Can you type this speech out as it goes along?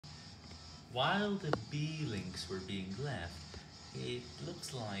While the B links were being left, it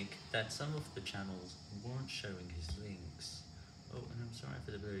looks like that some of the channels weren't showing his links. Oh, and I'm sorry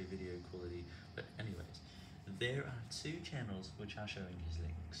for the very video quality, but anyways, there are two channels which are showing his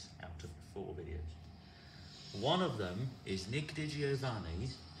links out of the four videos. One of them is Nick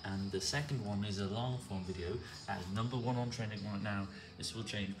DiGiovanni, and the second one is a long form video that is #1 on trending right now. This will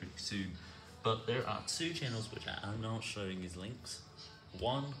change pretty soon. But there are two channels which are not showing his links.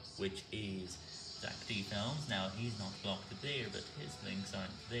 One which is Zach D Films. Now he's not blocked there, but his links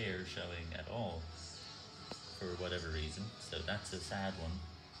aren't there showing at all for whatever reason. So that's a sad one.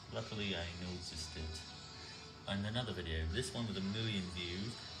 Luckily I noticed it. And another video, this one with 1,000,000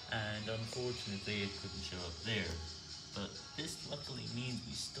 views, and unfortunately it couldn't show up there. But this luckily means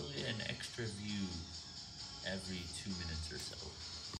we still get an extra view every 2 minutes or so.